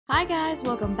Hi guys,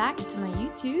 welcome back to my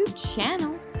YouTube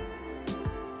channel.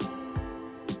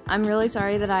 I'm really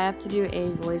sorry that I have to do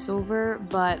a voiceover,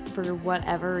 but for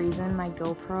whatever reason my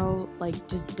GoPro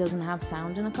just doesn't have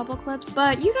sound in a couple clips.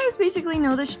 But you guys basically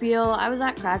know the spiel. I was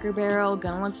at Cracker Barrel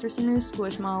gonna look for some new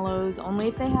Squishmallows, only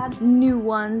if they had new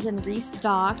ones and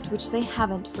restocked, which they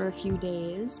haven't for a few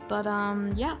days. But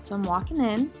yeah, so I'm walking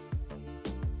in.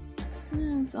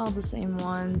 It's all the same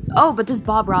ones. Oh, but this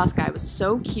Bob Ross guy was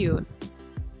so cute.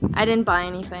 I didn't buy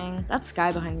anything. That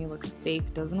sky behind me looks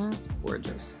fake, doesn't it? It's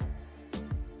gorgeous.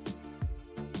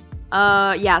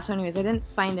 Yeah, so anyways, I didn't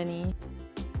find any.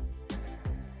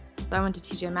 So I went to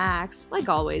TJ Maxx, like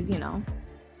always, you know.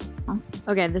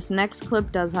 Okay, this next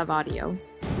clip does have audio.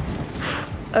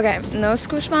 Okay, no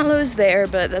Squishmallows there,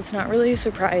 but that's not really a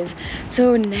surprise.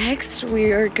 So next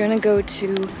we are gonna go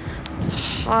to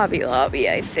Hobby Lobby,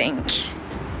 I think.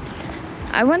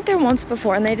 I went there once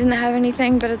before and they didn't have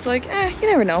anything, but it's like, you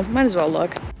never know, might as well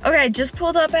look. Okay, just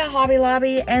pulled up at Hobby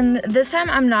Lobby, and this time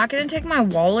I'm not gonna take my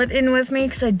wallet in with me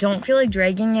because I don't feel like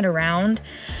dragging it around.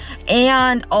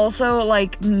 And also,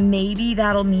 like, maybe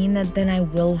that'll mean that then I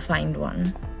will find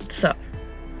one. So,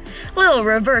 little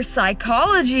reverse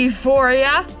psychology for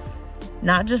ya.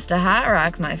 Not just a hat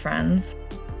rack, my friends.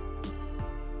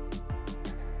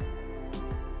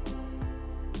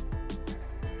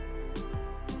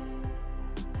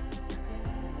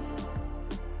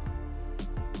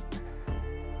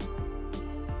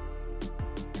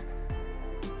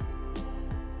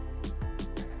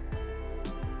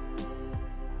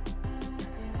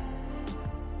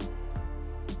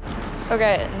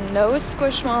 Okay, no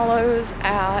Squishmallows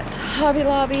at Hobby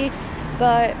Lobby,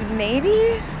 but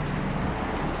maybe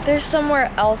there's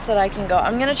somewhere else that I can go.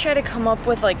 I'm gonna try to come up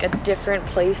with like a different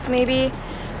place maybe,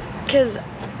 because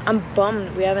I'm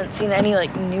bummed we haven't seen any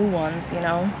like new ones, you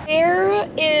know? There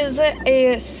is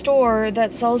a store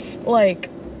that sells like,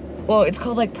 well, it's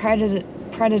called like Pride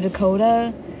of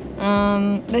Dakota.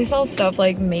 They sell stuff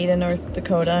like made in North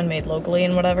Dakota and made locally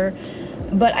and whatever.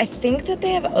 But I think that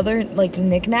they have other like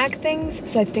knick-knack things,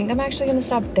 so I think I'm actually gonna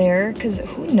stop there, because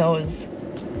who knows?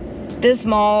 This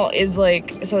mall is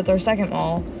like, so it's our second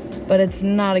mall, but it's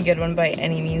not a good one by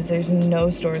any means. There's no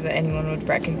stores that anyone would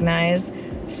recognize,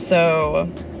 so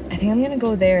I think I'm gonna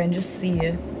go there and just see.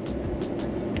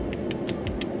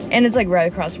 And it's like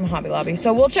right across from Hobby Lobby,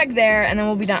 so we'll check there and then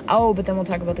we'll be done. Oh, but then we'll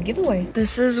talk about the giveaway.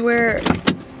 This is where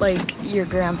like your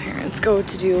grandparents go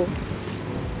to do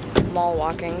mall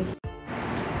walking.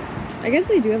 I guess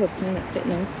they do have a Planet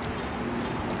Fitness.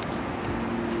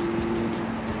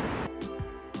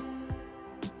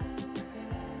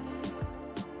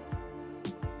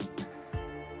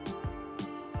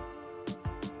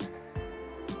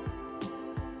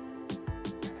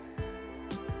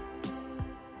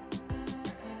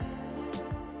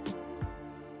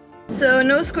 So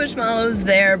no Squishmallows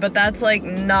there, but that's like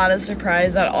not a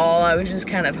surprise at all. I was just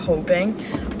kind of hoping.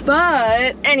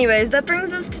 But anyways, that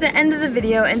brings us to the end of the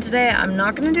video, and today I'm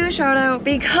not gonna do a shout out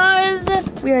because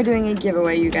we are doing a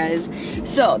giveaway, you guys.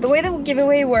 So the way the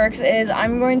giveaway works is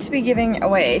I'm going to be giving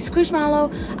away a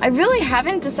Squishmallow. I really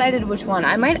haven't decided which one.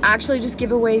 I might actually just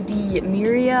give away the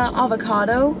Miria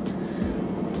avocado.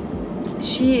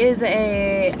 She is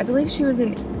I believe she was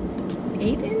an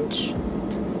 8-inch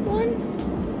one,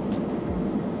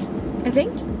 I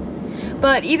think.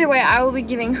 But either way, I will be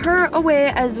giving her away,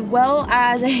 as well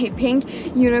as a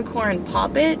pink unicorn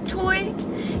Pop-It toy.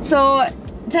 So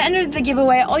to enter the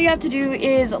giveaway, all you have to do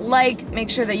is like, make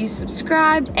sure that you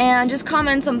subscribed, and just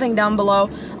comment something down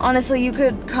below. Honestly, you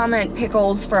could comment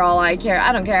pickles for all I care.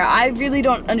 I don't care. I really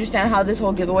don't understand how this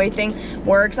whole giveaway thing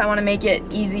works. I want to make it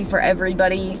easy for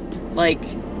everybody. Like,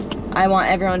 I want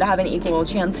everyone to have an equal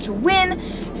chance to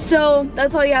win. So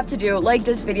that's all you have to do. Like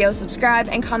this video, subscribe,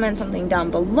 and comment something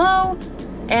down below.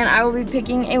 And I will be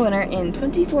picking a winner in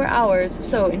 24 hours.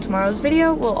 So in tomorrow's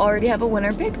video, we'll already have a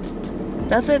winner picked.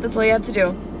 That's it. That's all you have to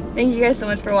do. Thank you guys so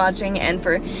much for watching and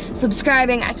for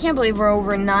subscribing. I can't believe we're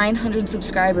over 900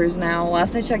 subscribers now.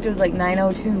 Last I checked, it was like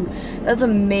 902. That's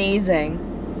amazing.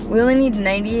 We only need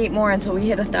 98 more until we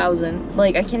hit 1,000.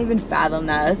 Like, I can't even fathom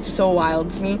that. It's so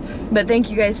wild to me. But thank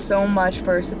you guys so much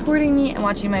for supporting me and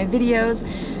watching my videos.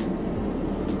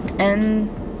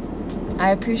 And I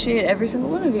appreciate every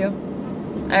single one of you.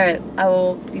 Alright, I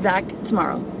will be back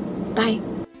tomorrow. Bye.